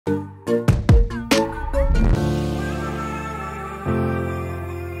Hi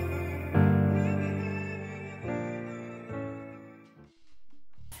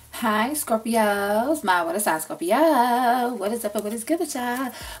Scorpios, my what is up Scorpio? What is up and what is good with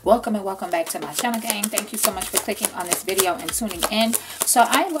y'all? Welcome and welcome back to my channel, gang. Thank you so much for clicking on this video and tuning in. So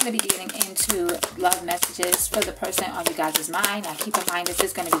I am going to be getting into love messages for the person on you guys' mind. Now keep in mind this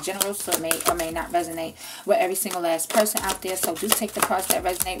is going to be general, so it may or may not resonate with every single last person out there. So do take the parts that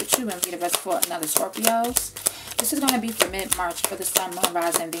resonate with you and read the rest for another Scorpios. This is going to be for mid-March for the Sun, Moon,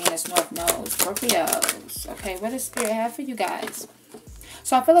 Rising, Venus, North Node, Scorpios. Okay, what does Spirit have for you guys?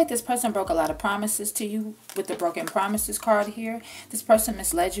 So I feel like this person broke a lot of promises to you with the broken promises card here. This person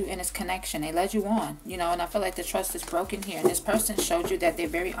misled you in this connection. They led you on, you know, and I feel like the trust is broken here. And this person showed you that they're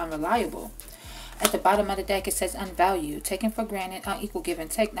very unreliable. At the bottom of the deck, it says unvalued, taken for granted, unequal give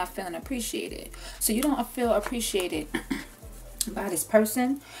and take, not feeling appreciated. So you don't feel appreciated by this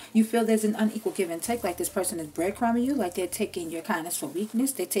person. You feel there's an unequal give and take, like this person is breadcrumbing you, like they're taking your kindness for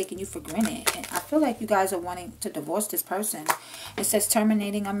weakness, they're taking you for granted. And I feel like you guys are wanting to divorce this person. It says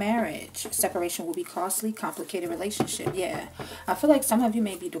terminating a marriage. Separation will be costly, complicated relationship. Yeah, I feel like some of you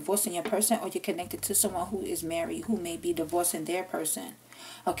may be divorcing your person, or you're connected to someone who is married who may be divorcing their person.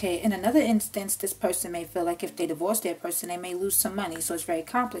 Okay, in another instance, this person may feel like if they divorce their person, they may lose some money. So it's very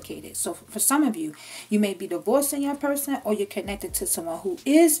complicated. So for some of you, you may be divorcing your person, or you're connected to someone who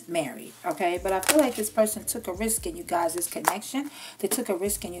is married. Okay, but I feel like this person took a risk in you guys' connection. They took a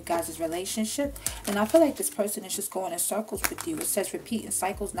risk in you guys' relationship. And I feel like this person is just going in circles with you. It says repeating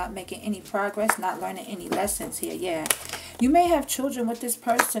cycles, not making any progress, not learning any lessons here. Yeah, you may have children with this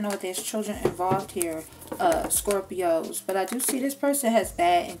person, or there's children involved here, Scorpios. But I do see this person has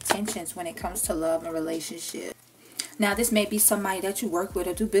bad intentions when it comes to love and relationship. Now, this may be somebody that you work with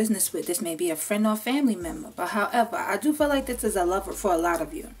or do business with. This may be a friend or family member. But however, I do feel like this is a lover for a lot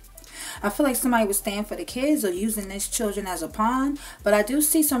of you. I feel like somebody was staying for the kids or using these children as a pawn. But I do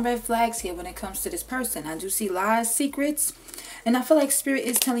see some red flags here when it comes to this person. I do see lies, secrets. And I feel like Spirit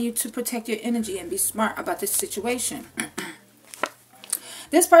is telling you to protect your energy and be smart about this situation.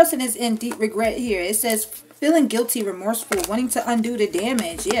 This person is in deep regret here. It says feeling guilty, remorseful, wanting to undo the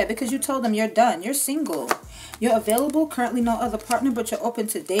damage. Yeah, because you told them you're done. You're single. You're available. Currently no other partner, but you're open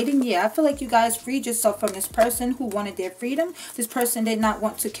to dating. Yeah, I feel like you guys freed yourself from this person who wanted their freedom. This person did not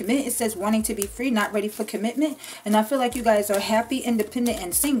want to commit. It says wanting to be free, not ready for commitment. And I feel like you guys are happy, independent,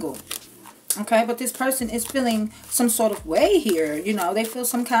 and single. Okay, but this person is feeling some sort of way here. You know, they feel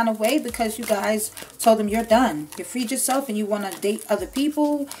some kind of way because you guys told them you're done. You freed yourself and you want to date other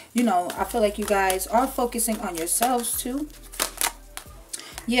people. You know, I feel like you guys are focusing on yourselves too.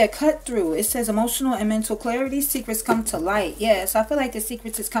 Yeah, cut through. It says emotional and mental clarity. Secrets come to light. Yes, I feel like the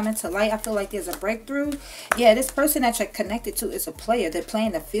secrets is coming to light. I feel like there's a breakthrough. Yeah, this person that you're connected to is a player. They're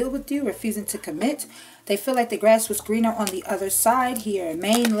playing the field with you, refusing to commit. They feel like the grass was greener on the other side here.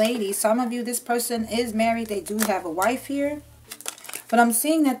 Main lady. Some of you, this person is married. They do have a wife here. But I'm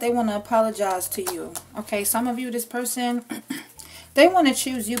seeing that they want to apologize to you. Okay, some of you, this person, they want to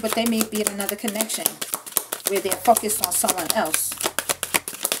choose you, but they may be in another connection where they're focused on someone else.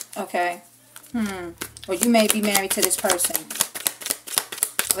 Okay. Or you may be married to this person.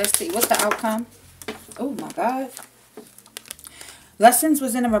 Let's see. What's the outcome? Oh, my God. Lessons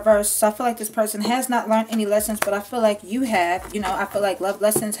was in a reverse. So I feel like this person has not learned any lessons, but I feel like you have. You know, I feel like love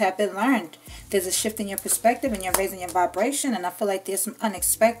lessons have been learned. There's a shift in your perspective and you're raising your vibration. And I feel like there's some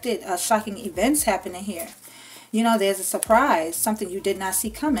unexpected, shocking events happening here. You know, there's a surprise, something you did not see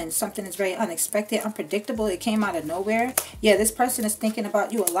coming. Something is very unexpected, unpredictable. It came out of nowhere. Yeah, this person is thinking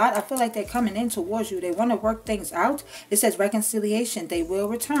about you a lot. I feel like they're coming in towards you. They want to work things out. It says reconciliation. They will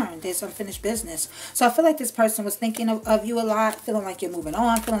return. There's unfinished business. So I feel like this person was thinking of you a lot, feeling like you're moving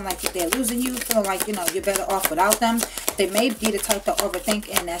on, feeling like they're losing you, feeling like, you know, you're better off without them. They may be the type to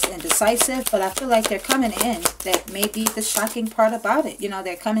overthink and that's indecisive, but I feel like they're coming in. That may be the shocking part about it. You know,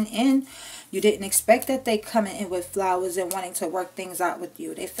 they're coming in. You didn't expect that they coming in with flowers and wanting to work things out with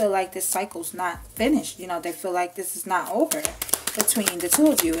you. They feel like this cycle's not finished. You know, they feel like this is not over between the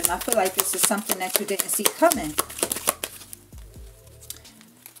two of you. And I feel like this is something that you didn't see coming.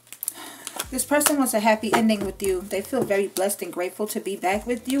 This person wants a happy ending with you. They feel very blessed and grateful to be back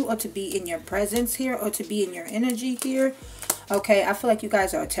with you, or to be in your presence here, or to be in your energy here. Okay, I feel like you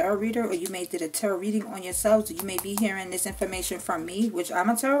guys are a tarot reader, or you may did a tarot reading on yourselves. You may be hearing this information from me, which I'm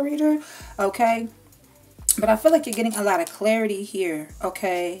a tarot reader. Okay, but I feel like you're getting a lot of clarity here.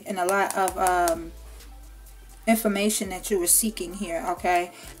 Okay, and a lot of information that you were seeking here.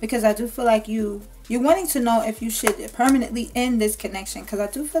 Okay, because I do feel like you're wanting to know if you should permanently end this connection, because I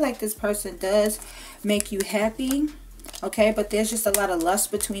do feel like this person does make you happy. Okay, but there's just a lot of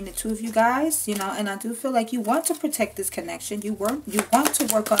lust between the two of you guys, you know, and I do feel like you want to protect this connection. You want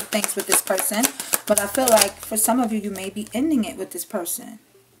to work on things with this person, but I feel like for some of you, you may be ending it with this person.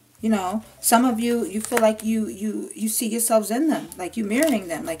 You know, some of you, you feel like you see yourselves in them, like you mirroring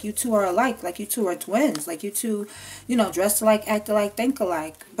them, like you two are alike, like you two are twins, like you two, you know, dress alike, act alike, think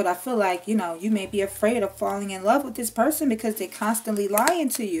alike. But I feel like, you know, you may be afraid of falling in love with this person because they're constantly lying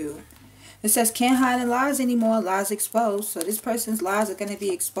to you. It says can't hide in lies anymore, lies exposed. So this person's lies are going to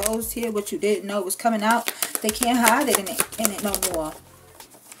be exposed here. What you didn't know was coming out. They can't hide it in it no more.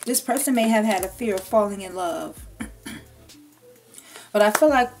 This person may have had a fear of falling in love. But I feel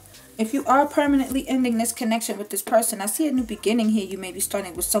like if you are permanently ending this connection with this person, I see a new beginning here. You may be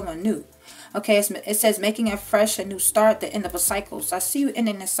starting with someone new. Okay, it says making a fresh, a new start, the end of a cycle. So I see you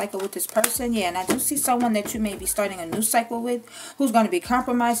ending this cycle with this person. Yeah, and I do see someone that you may be starting a new cycle with who's going to be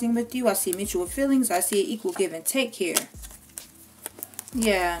compromising with you. I see mutual feelings. I see an equal give and take here.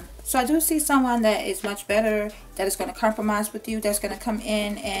 Yeah, so I do see someone that is much better, that is going to compromise with you, that's going to come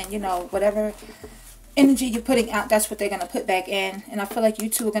in and, you know, whatever energy you're putting out, that's what they're going to put back in. And I feel like you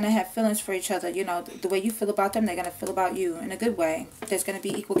two are going to have feelings for each other. You know, the way you feel about them, they're going to feel about you in a good way. There's going to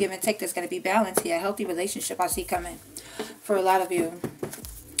be equal give and take. There's going to be balance here. A healthy relationship I see coming for a lot of you.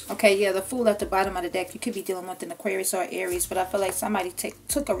 Okay, yeah, the Fool at the bottom of the deck. You could be dealing with an Aquarius or Aries, but I feel like somebody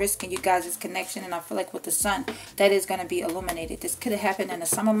took a risk in you guys' connection, and I feel like with the Sun, that is going to be illuminated. This could have happened in the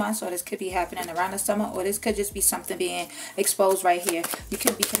summer months, or this could be happening around the summer, or this could just be something being exposed right here. You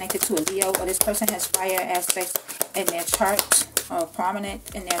could be connected to a Leo, or this person has fire aspects in their chart, or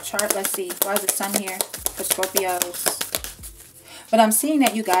prominent in their chart. Let's see, why is the Sun here for Scorpios? But I'm seeing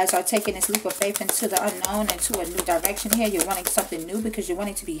that you guys are taking this leap of faith into the unknown, into a new direction here. You're wanting something new because you're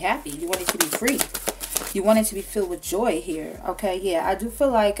wanting to be happy. You want it to be free. You want it to be filled with joy here. Okay, yeah, I do feel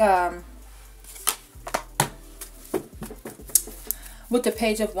like with the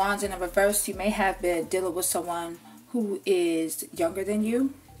Page of Wands in the reverse, you may have been dealing with someone who is younger than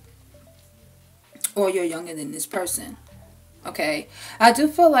you, or you're younger than this person. Okay, I do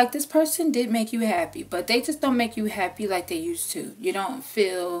feel like this person did make you happy, but they just don't make you happy like they used to. You don't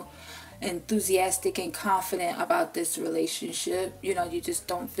feel enthusiastic and confident about this relationship. You know, you just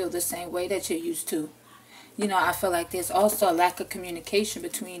don't feel the same way that you're used to. You know, I feel like there's also a lack of communication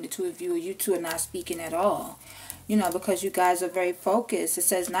between the two of you, or you two are not speaking at all. You know, because you guys are very focused. It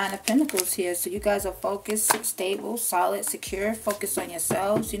says 9 of Pentacles here. So you guys are focused, stable, solid, secure, focused on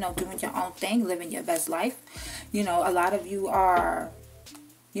yourselves, you know, doing your own thing, living your best life. You know, a lot of you are,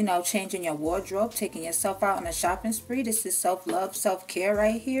 you know, changing your wardrobe, taking yourself out on a shopping spree. This is self-love, self-care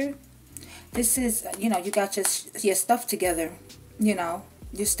right here. This is, you know, you got your stuff together. You know,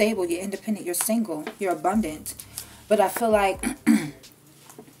 you're stable, you're independent, you're single, you're abundant. But I feel like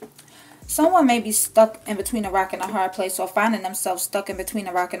someone may be stuck in between a rock and a hard place, or finding themselves stuck in between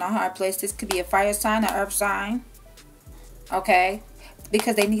a rock and a hard place. This could be a fire sign, an earth sign. Okay?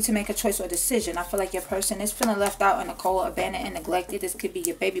 Because they need to make a choice or decision. I feel like your person is feeling left out in the cold, abandoned, and neglected. This could be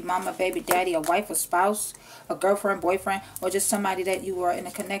your baby mama, baby daddy, a wife, a spouse, a girlfriend, boyfriend, or just somebody that you are in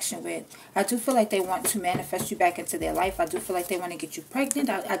a connection with. I do feel like they want to manifest you back into their life. I do feel like they want to get you pregnant.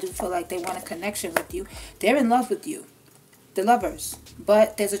 I do feel like they want a connection with you. They're in love with you. The lovers.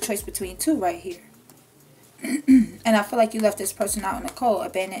 But there's a choice between two right here. And I feel like you left this person out in the cold,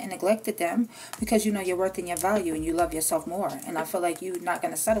 abandoned and neglected them, because you know your worth and your value, and you love yourself more. And I feel like you're not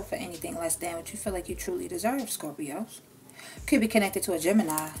going to settle for anything less than what you feel like you truly deserve, Scorpios. Could be connected to a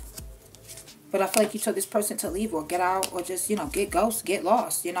Gemini. But I feel like you told this person to leave or get out, or just, you know, get ghost, get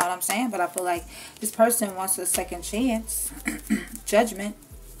lost. You know what I'm saying? But I feel like this person wants a second chance. Judgment.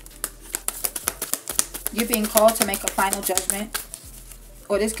 You're being called to make a final judgment.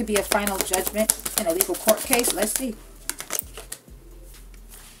 Or this could be a final judgment in a legal court case. Let's see.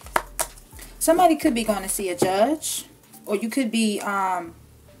 Somebody could be going to see a judge. Or you could be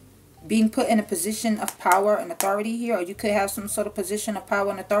being put in a position of power and authority here. Or you could have some sort of position of power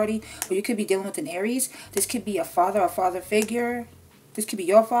and authority. Or you could be dealing with an Aries. This could be a father figure. This could be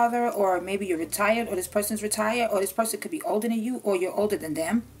your father. Or maybe you're retired. Or this person's retired. Or this person could be older than you. Or you're older than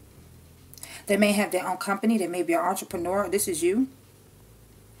them. They may have their own company. They may be an entrepreneur. This is you.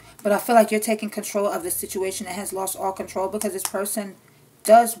 But I feel like you're taking control of the situation and has lost all control, because this person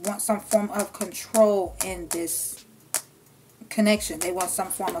does want some form of control in this connection. They want some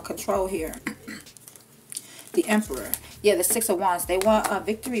form of control here. The Emperor. Yeah, the 6 of Wands. They want a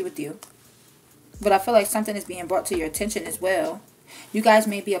victory with you. But I feel like something is being brought to your attention as well. You guys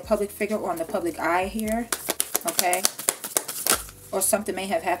may be a public figure or in the public eye here. Okay? Or something may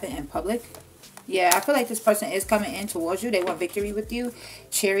have happened in public. Yeah, I feel like this person is coming in towards you. They want victory with you.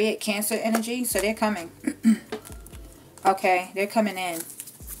 Chariot, Cancer energy. So they're coming. Okay, they're coming in.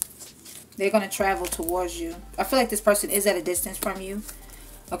 They're going to travel towards you. I feel like this person is at a distance from you.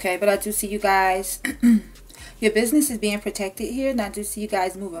 Okay, but I do see you guys. Your business is being protected here. And I do see you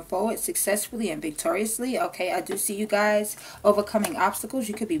guys moving forward successfully and victoriously. Okay, I do see you guys overcoming obstacles.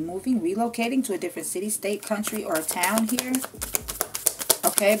 You could be moving, relocating to a different city, state, country, or town here.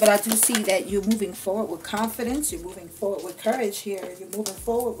 Okay, but I do see that you're moving forward with confidence. You're moving forward with courage here. You're moving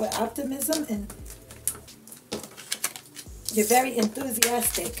forward with optimism. And you're very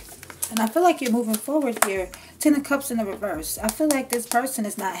enthusiastic. And I feel like you're moving forward here. 10 of Cups in the reverse. I feel like this person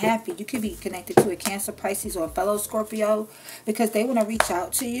is not happy. You could be connected to a Cancer, Pisces, or a fellow Scorpio. Because they want to reach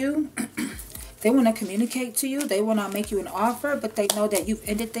out to you. They want to communicate to you. They want to make you an offer. But they know that you've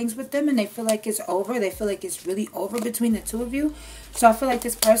ended things with them. And they feel like it's over. They feel like it's really over between the two of you. So I feel like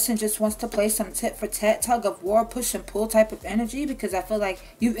this person just wants to play some tit for tat, tug of war, push and pull type of energy. Because I feel like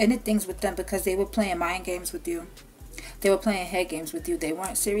you've ended things with them because they were playing mind games with you. They were playing head games with you. They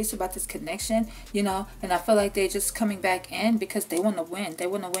weren't serious about this connection, you know. And I feel like they're just coming back in because they want to win. They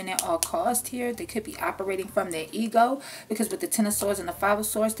want to win at all costs here. They could be operating from their ego. Because with the 10 of Swords and the 5 of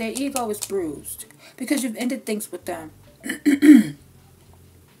Swords, their ego is bruised. Because you've ended things with them.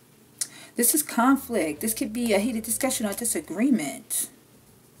 This is conflict. This could be a heated discussion or disagreement.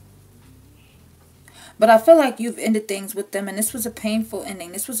 But I feel like you've ended things with them. And this was a painful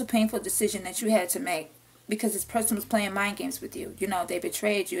ending. This was a painful decision that you had to make. Because this person was playing mind games with you. You know, they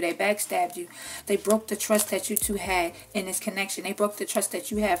betrayed you. They backstabbed you. They broke the trust that you two had in this connection. They broke the trust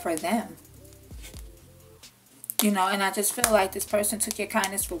that you had for them. You know, and I just feel like this person took your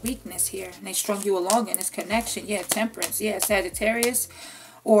kindness for weakness here. And they strung you along in this connection. Yeah, Temperance. Yeah, Sagittarius.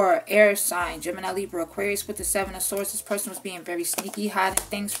 Or air sign, Gemini, Libra, Aquarius with the 7 of Swords. This person was being very sneaky, hiding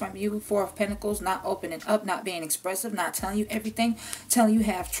things from you. 4 of Pentacles, not opening up, not being expressive, not telling you everything, telling you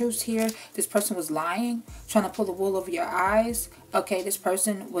half-truths here. This person was lying, trying to pull the wool over your eyes. Okay, this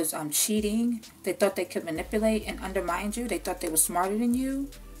person was cheating. They thought they could manipulate and undermine you. They thought they were smarter than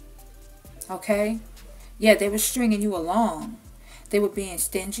you. Okay? Yeah, they were stringing you along. They were being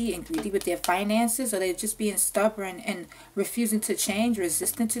stingy and greedy with their finances, or they were just being stubborn and refusing to change,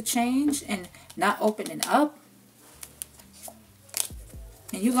 resistant to change, and not opening up.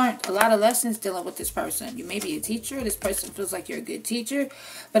 And you learned a lot of lessons dealing with this person. You may be a teacher. This person feels like you're a good teacher.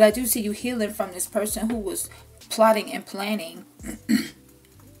 But I do see you healing from this person who was plotting and planning,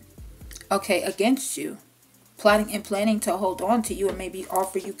 okay, against you. Plotting and planning to hold on to you and maybe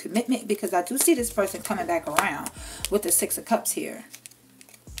offer you commitment, because I do see this person coming back around with the 6 of Cups here.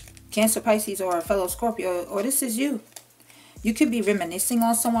 Cancer, Pisces, or a fellow Scorpio, or this is you. You could be reminiscing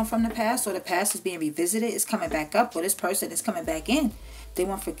on someone from the past, or the past is being revisited, it's coming back up, or this person is coming back in. They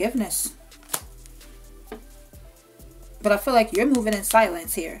want forgiveness. But I feel like you're moving in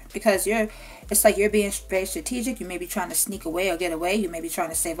silence here, because it's like you're being very strategic. You may be trying to sneak away or get away. You may be trying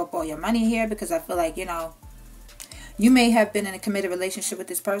to save up all your money here, because I feel like, you know, you may have been in a committed relationship with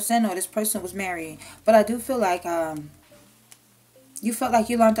this person, or this person was married. But I do feel like you felt like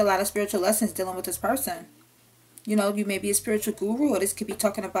you learned a lot of spiritual lessons dealing with this person. You know, you may be a spiritual guru, or this could be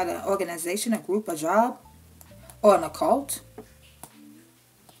talking about an organization, a group, a job, or an occult.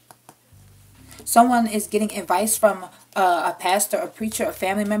 Someone is getting advice from a pastor, a preacher, a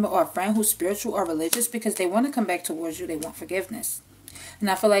family member, or a friend who's spiritual or religious, because they want to come back towards you. They want forgiveness. And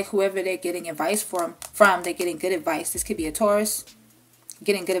I feel like whoever they're getting advice from, they're getting good advice. This could be a Taurus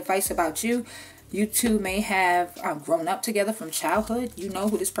getting good advice about you. You two may have grown up together from childhood. You know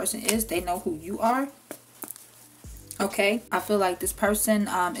who this person is. They know who you are. Okay. I feel like this person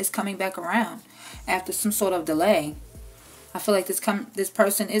is coming back around after some sort of delay. I feel like this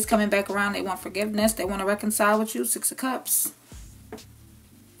person is coming back around. They want forgiveness. They want to reconcile with you. 6 of Cups.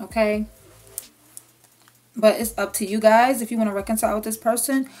 Okay. But it's up to you guys if you want to reconcile with this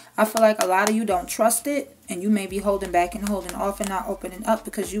person. I feel like a lot of you don't trust it. And you may be holding back and holding off and not opening up,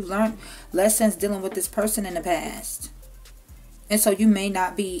 because you learned lessons dealing with this person in the past. And so you may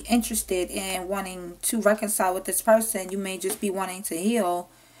not be interested in wanting to reconcile with this person. You may just be wanting to heal,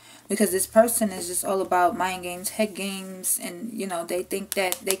 because this person is just all about mind games, head games. And, you know, they think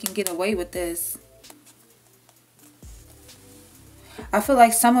that they can get away with this. I feel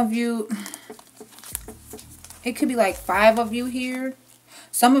like some of you... It could be like 5 of you here.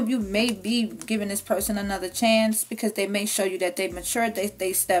 Some of you may be giving this person another chance, because they may show you that they matured,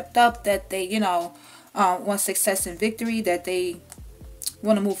 they stepped up, that they, you know, want success and victory, that they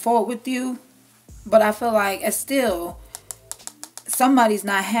want to move forward with you. But I feel like still somebody's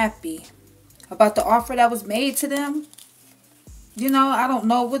not happy about the offer that was made to them. You know, I don't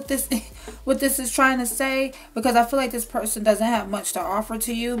know what this what this is trying to say, because I feel like this person doesn't have much to offer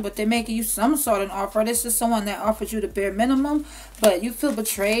to you, but they're making you some sort of offer. This is someone that offers you the bare minimum, but you feel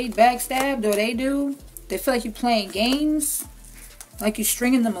betrayed, backstabbed, or they do. They feel like you're playing games, like you're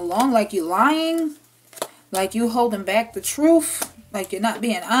stringing them along, like you're lying, like you holding back the truth, like you're not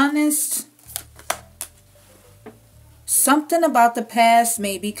being honest. Something about the past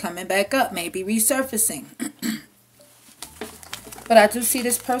may be coming back up, may be resurfacing. But I do see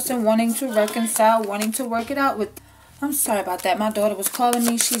this person wanting to reconcile, wanting to work it out with... I'm sorry about that. My daughter was calling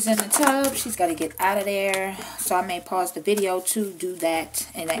me. She's in the tub. She's got to get out of there. So I may pause the video to do that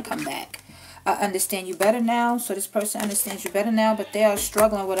and then come back. I understand you better now. So this person understands you better now, but they are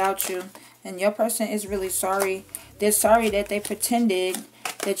struggling without you. And your person is really sorry. They're sorry that they pretended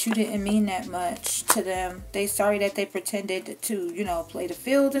that you didn't mean that much to them. They're sorry that they pretended to, you know, play the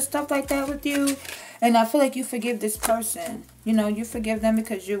field and stuff like that with you. And I feel like you forgive this person. You know, you forgive them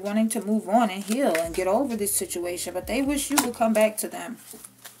because you're wanting to move on and heal and get over this situation. But they wish you would come back to them.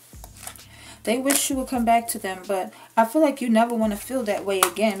 They wish you would come back to them. But I feel like you never want to feel that way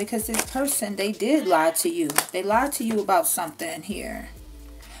again, because this person, they did lie to you. They lied to you about something here.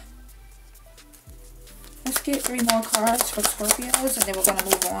 Let's get 3 more cards for Scorpios, and then we're going to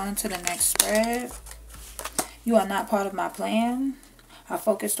move on to the next spread. You are not part of my plan. I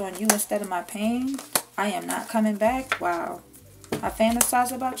focused on you instead of my pain. I am not coming back. Wow. I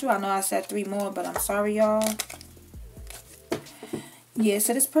fantasize about you. I know I said 3 more, but I'm sorry, y'all. Yeah,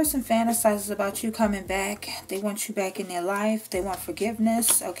 so this person fantasizes about you coming back. They want you back in their life. They want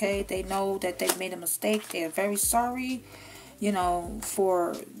forgiveness, okay? They know that they've made a mistake. They're very sorry, you know,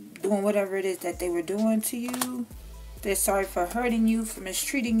 for doing whatever it is that they were doing to you. They're sorry for hurting you, for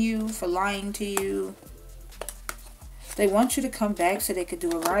mistreating you, for lying to you. They want you to come back so they could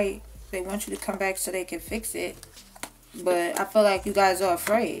do it right. They want you to come back so they can fix it. But I feel like you guys are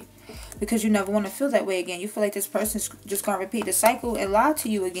afraid, because you never want to feel that way again. You feel like this person's just going to repeat the cycle and lie to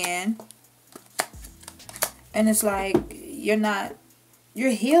you again. And it's like you're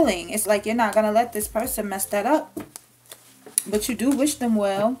healing. It's like you're not going to let this person mess that up. But you do wish them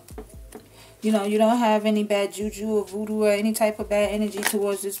well. You know, you don't have any bad juju or voodoo or any type of bad energy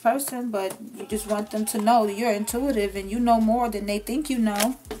towards this person, but you just want them to know that you're intuitive and you know more than they think you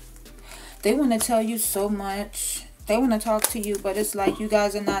know. They want to tell you so much. They want to talk to you, but it's like you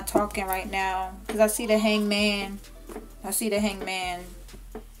guys are not talking right now. Because I see the hangman. I see the hangman.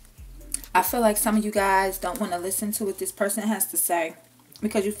 I feel like some of you guys don't want to listen to what this person has to say,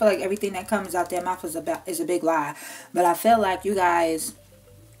 because you feel like everything that comes out their mouth is a big lie. But I feel like you guys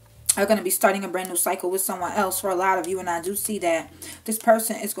are going to be starting a brand new cycle with someone else for a lot of you. And I do see that this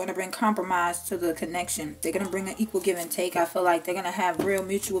person is going to bring compromise to the connection. They're going to bring an equal give and take. I feel like they're going to have real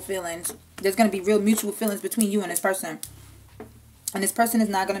mutual feelings. There's going to be real mutual feelings between you and this person. And this person is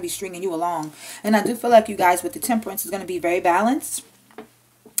not going to be stringing you along. And I do feel like you guys with the temperance is going to be very balanced.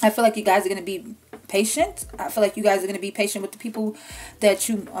 I feel like you guys are going to be patient. I feel like you guys are going to be patient with the people that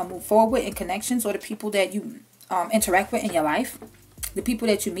you move forward with in connections, or the people that you interact with in your life. The people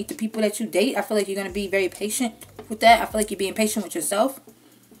that you meet, the people that you date. I feel like you're going to be very patient with that. I feel like you're being patient with yourself.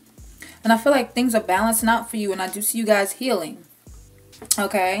 And I feel like things are balancing out for you. And I do see you guys healing.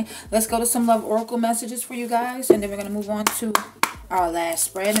 Okay. Let's go to some love oracle messages for you guys. And then we're going to move on to our last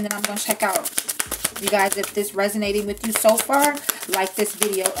spread. And then I'm going to check out. You guys, if this resonating with you so far, like this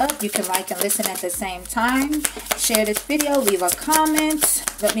video up. You can like and listen at the same time. Share this video. Leave a comment.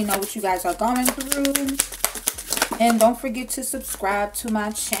 Let me know what you guys are going through. And don't forget to subscribe to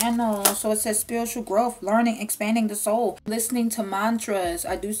my channel. So it says spiritual growth, learning, expanding the soul, listening to mantras.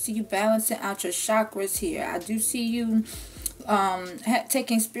 I do see you balancing out your chakras here. I do see you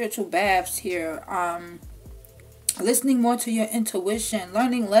taking spiritual baths here. Listening more to your intuition,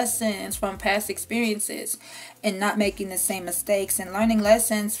 learning lessons from past experiences and not making the same mistakes, and learning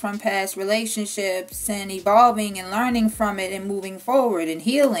lessons from past relationships and evolving and learning from it and moving forward and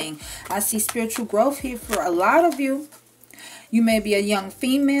healing. I see spiritual growth here for a lot of you. You may be a young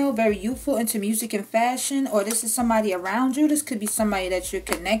female, very youthful, into music and fashion, or this is somebody around you. This could be somebody that you're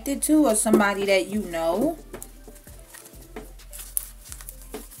connected to or somebody that you know.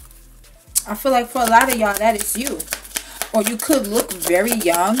 I feel like for a lot of y'all, that is you. Or you could look very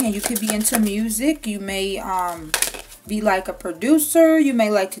young and you could be into music. You may be like a producer. You may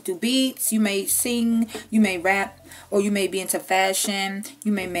like to do beats. You may sing. You may rap. Or you may be into fashion.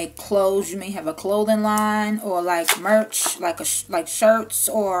 You may make clothes. You may have a clothing line or like merch, like shirts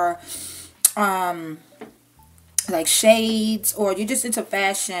or like shades. Or you're just into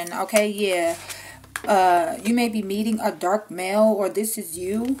fashion. Okay, yeah. You may be meeting a dark male, or this is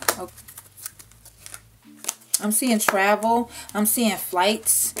you. Okay. I'm seeing travel. I'm seeing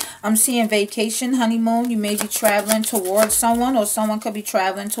flights. I'm seeing vacation, honeymoon. You may be traveling towards someone, or someone could be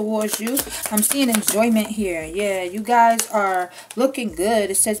traveling towards you. I'm seeing enjoyment here. Yeah, you guys are looking good.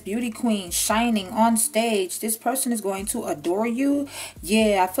 It says beauty queen, shining on stage. This person is going to adore you.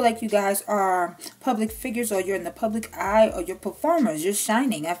 Yeah, I feel like you guys are public figures, or you're in the public eye, or you're performers. You're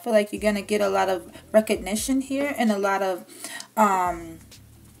shining. I feel like you're going to get a lot of recognition here and a lot of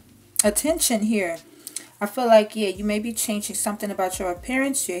attention here. I feel like, yeah, you may be changing something about your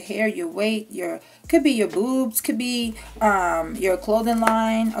appearance, your hair, your weight, could be your boobs, could be your clothing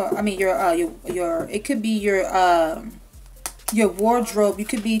line, or I mean it could be your wardrobe. You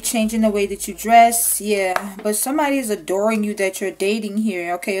could be changing the way that you dress. Yeah, but somebody is adoring you that you're dating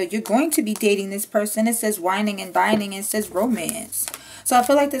here, okay? Or you're going to be dating this person. It says whining and dining, and it says romance. So I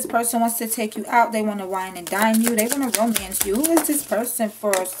feel like this person wants to take you out. They want to wine and dine you. They want to romance you. Who is this person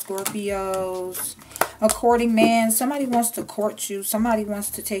for Scorpios? A courting man. Somebody wants to court you. Somebody wants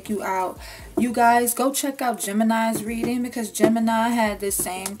to take you out. You guys, go check out Gemini's reading, because Gemini had the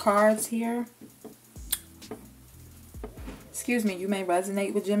same cards here. Excuse me, you may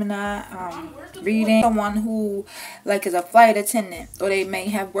resonate with Gemini reading. Someone who like is a flight attendant, or they may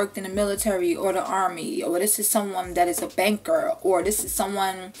have worked in the military or the army, or this is someone that is a banker, or this is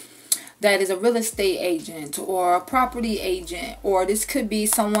someone that is a real estate agent or a property agent, or this could be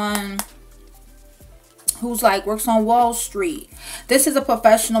someone who's like works on Wall Street. This is a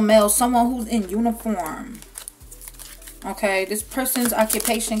professional male, someone who's in uniform. Okay, this person's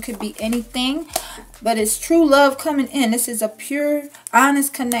occupation could be anything, but it's true love coming in. This is a pure,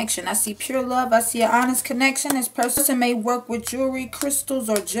 honest connection. I see pure love. I see an honest connection. This person may work with jewelry, crystals,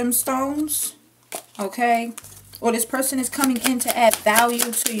 or gemstones. Okay, or this person is coming in to add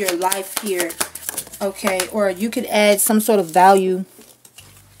value to your life here. Okay, or you could add some sort of value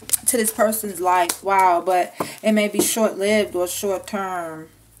to this person's life. Wow, but it may be short-lived or short-term.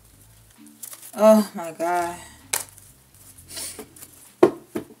 Oh my God.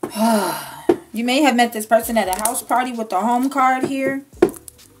 You may have met this person at a house party with the home card here.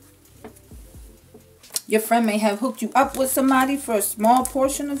 Your friend may have hooked you up with somebody for a small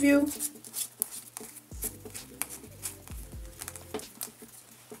portion of you.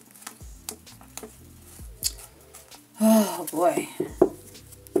 Oh boy.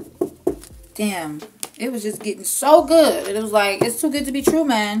 Damn. It was just getting so good. It was like, it's too good to be true,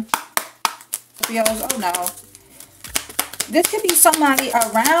 man. Oh no. This could be somebody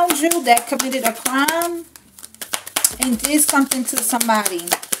around you that committed a crime and did something to somebody.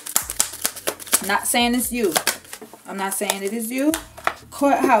 I'm not saying it's you. I'm not saying it is you.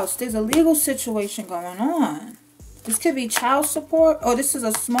 Courthouse. There's a legal situation going on. This could be child support, or this is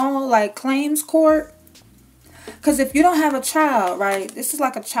a small like claims court. Because if you don't have a child, right, this is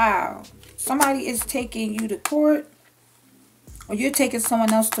like a child. Somebody is taking you to court, or you're taking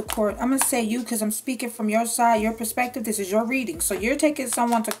someone else to court. I'm going to say you because I'm speaking from your side, your perspective. This is your reading. So you're taking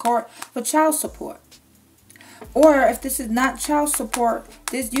someone to court for child support. Or if this is not child support,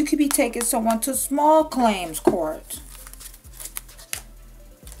 you could be taking someone to small claims court.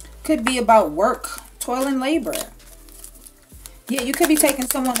 Could be about work, toil and labor. Yeah, you could be taking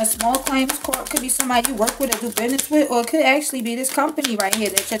someone to small claims court. Could be somebody you work with or do business with. Or it could actually be this company right here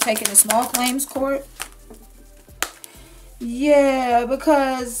that you're taking to small claims court. Yeah,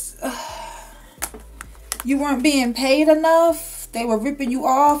 because you weren't being paid enough. They were ripping you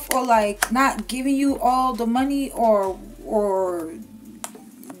off, or like not giving you all the money, or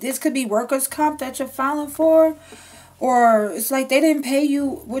this could be workers' comp that you're filing for, or it's like they didn't pay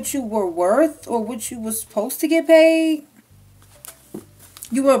you what you were worth or what you were supposed to get paid.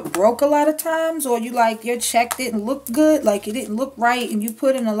 You were broke a lot of times, or you like your check didn't look good, like it didn't look right, and you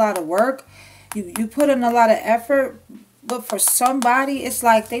put in a lot of work. You put in a lot of effort. But for somebody, it's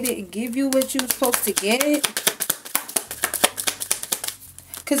like they didn't give you what you were supposed to get.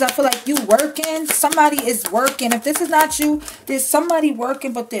 Because I feel like you working. Somebody is working. If this is not you, there's somebody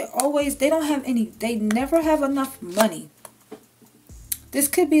working. But they don't have any. They never have enough money. This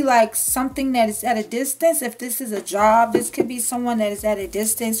could be like something that is at a distance. If this is a job, this could be someone that is at a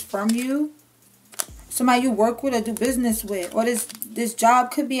distance from you. Somebody you work with or do business with. Or this job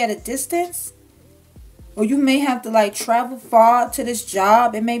could be at a distance. Or you may have to like travel far to this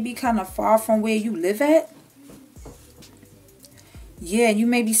job. It may be kind of far from where you live at. Yeah, you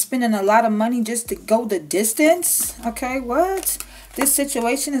may be spending a lot of money just to go the distance. Okay, what? This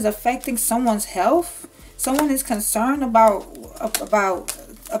situation is affecting someone's health. Someone is concerned about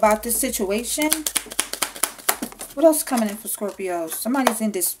this situation. What else is coming in for Scorpios? Somebody's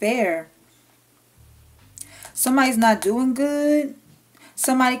in despair. Somebody's not doing good.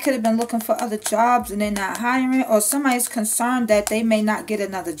 Somebody could have been looking for other jobs and they're not hiring, or somebody's concerned that they may not get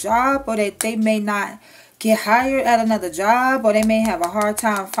another job, or that they may not get hired at another job, or they may have a hard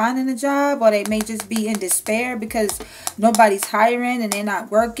time finding a job, or they may just be in despair because nobody's hiring and they're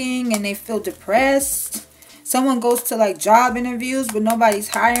not working and they feel depressed. Someone goes to like job interviews but nobody's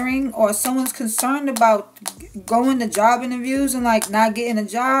hiring, or someone's concerned about going to job interviews and like not getting a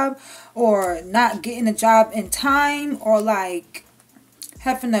job, or not getting a job in time, or like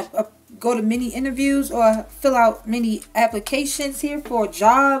having to go to many interviews or fill out many applications here for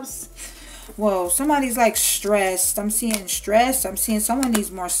jobs. Well, somebody's like stressed. I'm seeing stress. I'm seeing someone needs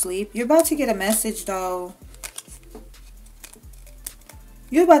more sleep. You're about to get a message though.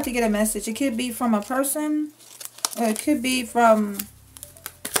 You're about to get a message. It could be from a person, or it could be from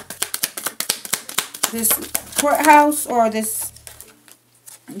this courthouse, or this,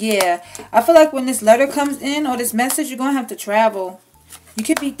 yeah. I feel like when this letter comes in, or this message, you're going to have to travel. You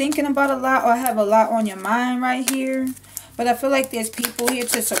could be thinking about a lot, or have a lot on your mind right here. But I feel like there's people here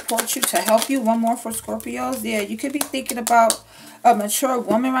to support you, to help you. One more for Scorpios. Yeah, you could be thinking about a mature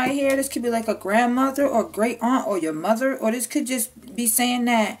woman right here. This could be like a grandmother or great aunt or your mother. Or this could just be saying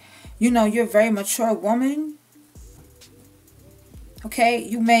that, you know, you're a very mature woman. Okay,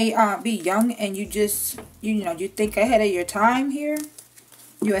 you may be young and you just, you know, you think ahead of your time here.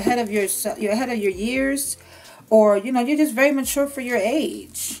 You're ahead of your years. Or, you know, you're just very mature for your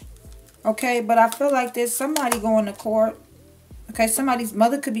age. Okay, but I feel like there's somebody going to court. Okay, somebody's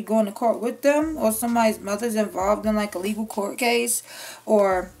mother could be going to court with them. Or somebody's mother's involved in like a legal court case.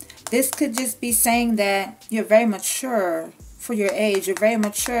 Or this could just be saying that you're very mature for your age. You're very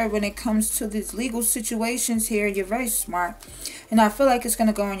mature when it comes to these legal situations here. You're very smart. And I feel like it's going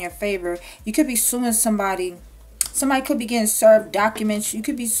to go in your favor. You could be suing somebody. Somebody could be getting served documents. You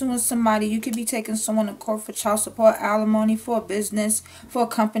could be suing somebody. You could be taking someone to court for child support, alimony, for a business, for a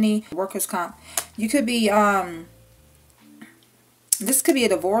company, workers' comp. You could be, this could be a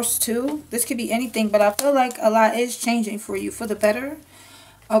divorce too. This could be anything, but I feel like a lot is changing for you for the better.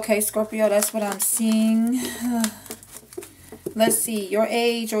 Okay, Scorpio, that's what I'm seeing. Let's see, your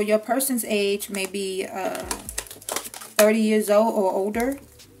age or your person's age may be 30 years old or older.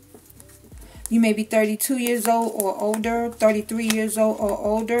 You may be 32 years old or older, 33 years old or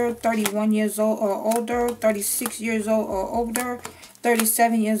older, 31 years old or older, 36 years old or older,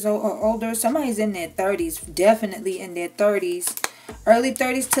 37 years old or older. Somebody's in their 30s, definitely in their 30s. Early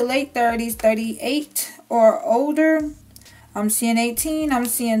 30s to late 30s, 38 or older. I'm seeing 18, I'm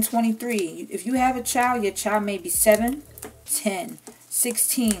seeing 23. If you have a child, your child may be 7, 10,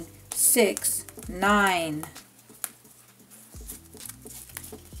 16, 6, 9.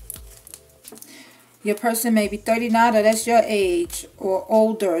 Your person may be 39, or that's your age, or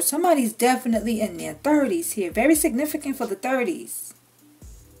older. Somebody's definitely in their 30s here. Very significant for the 30s.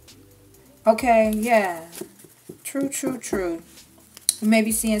 Okay, yeah. True, true, true. You may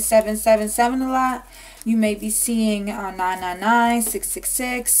be seeing 777 a lot. You may be seeing 999,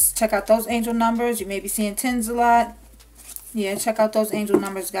 666. Check out those angel numbers. You may be seeing 10s a lot. Yeah, check out those angel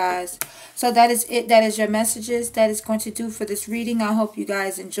numbers, guys. So that is it. That is your messages. That is going to do for this reading. I hope you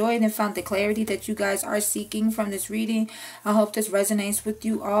guys enjoyed and found the clarity that you guys are seeking from this reading. I hope this resonates with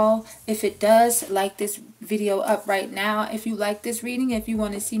you all. If it does, like this video up right now. If you like this reading, if you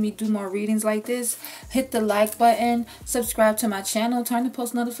want to see me do more readings like this, hit the like button. Subscribe to my channel. Turn the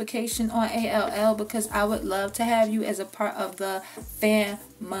post notification on ALL, because I would love to have you as a part of the family.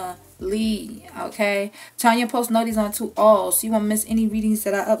 Okay, turn your post notifications on to all, so you won't miss any readings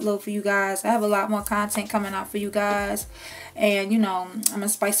that I upload for you guys. I have a lot more content coming out for you guys, and you know, I'm gonna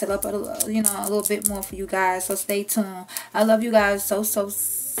spice it up a little bit more for you guys, so stay tuned. I love you guys so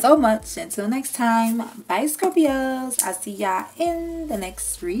much. Until next time, bye Scorpios. I'll see y'all in the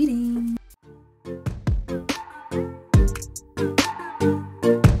next reading.